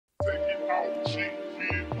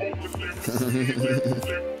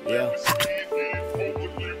Yeah.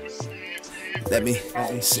 Let me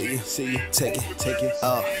see you, take it,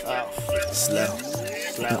 slow.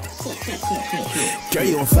 Girl,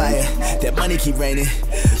 you on fire, that money keep raining.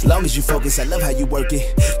 As long as you focus, I love how you work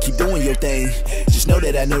it. Keep doing your thing, just know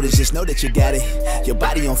that I notice, just know that you got it. Your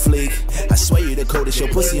body on fleek, I swear you the coldest, your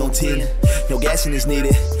pussy on 10. No gassing is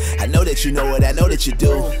needed, I know that you know it, I know that you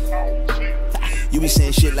do. You be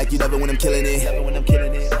saying shit like you love it when I'm killing it.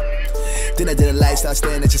 Then I did a lifestyle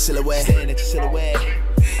staring at your silhouette.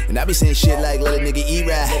 And I be saying shit like let a nigga eat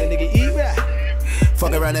right.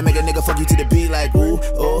 Fuck around and make a nigga fuck you to the beat like ooh,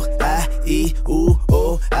 oh, I, E, ooh,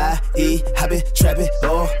 oh, I, E. I been trapping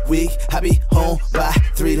all week, I be home by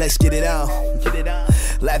 3, let's get it on.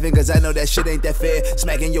 Laughing cause I know that shit ain't that fair.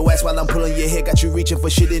 Smacking your ass while I'm pulling your hair. Got you reaching for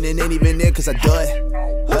shit and it ain't even there cause I do it.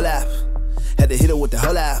 Hold up, had to hit her with the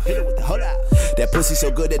hold up. That pussy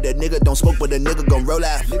so good that the nigga don't smoke but the nigga gon' roll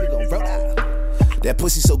out. That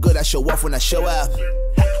pussy so good I show off when I show up.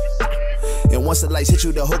 And once the lights hit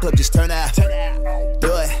you, the whole club just turn out.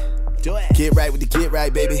 Do it. Get right with the get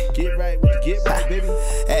right, baby.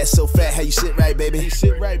 Ass so fat, how you sit right, baby.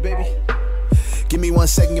 Give me 1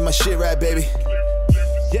 second, get my shit right, baby.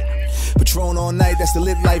 Patron all night, that's the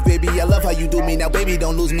lit life, baby. I love how you do me, now baby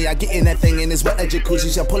don't lose me. I get in that thing and it's wet like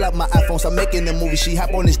jacuzzi. She pull out my iPhone, start making the movie. She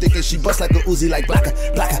hop on this dick and she bust like a Uzi, like blocker.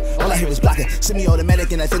 All I hear is blocker.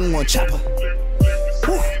 Semi-automatic and I think I'm gonna chop her.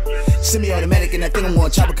 Semi-automatic and I think I'm gonna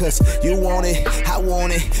chop her cause you want it, I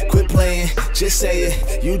want it. Quit playing, just say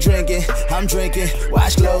it. You drinking, I'm drinking.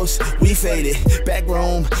 Wash clothes, we faded. Back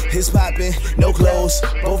room, it's popping, no clothes,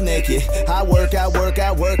 both naked. I work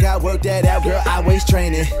that out, girl, I waist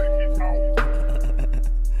training.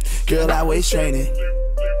 Girl, I waist training.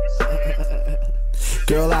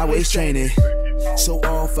 Girl, I waist training. So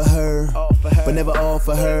all for her, but never all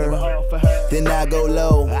for her. Then I go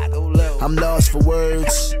low, I'm lost for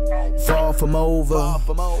words. Fall from over,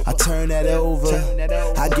 I turn that over.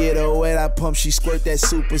 I get her wet, I pump, she squirt that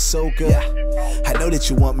super soaker. I know that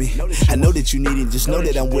you want me, I know that you need it, just know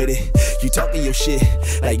that I'm with it. You talking your shit,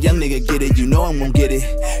 like young nigga get it, you know I'm gon' get it.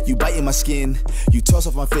 You biting my skin, you toss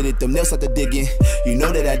off my fitted, them nails start to digging. You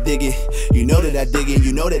know that I dig it, you know that I dig it,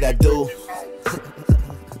 you know that I do.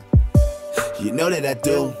 You know that I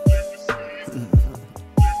do.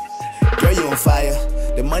 Girl, you on fire,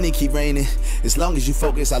 the money keep raining. As long as you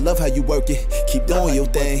focus, I love how you work it. Keep doing your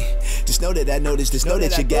thing, just know that I notice, just know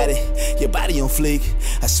that you got it. Your body on fleek,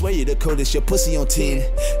 I swear you're the coldest, your pussy on 10.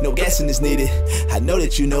 No gassing is needed, I know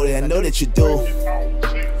that you know that, I know that you do.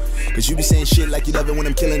 Cause you be saying shit like you love it when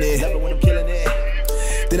I'm killing it.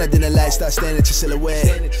 Then I did a lifestyle staring at your silhouette.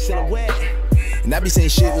 And I be saying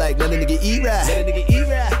shit like let a nigga eat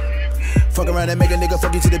right. Fuck around and make a nigga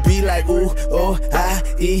fuck you to the beat like ooh, oh, I,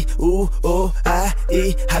 E, ooh, oh, I,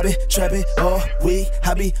 E. I been trapping all week,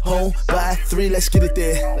 I be home by 3, let's get it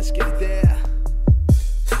there.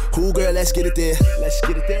 Ooh, girl, let's get it there.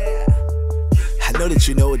 I know that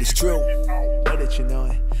you know it, it's true. I know that you know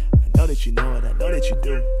it, I know that you know it, I know that you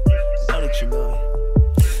do. I know that you know it,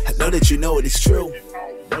 I know that you know it, it's true.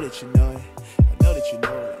 I know that you know it, I know that you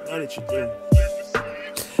know it, I know that you do.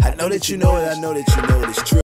 I know that you know it, I know that you know it, it's true.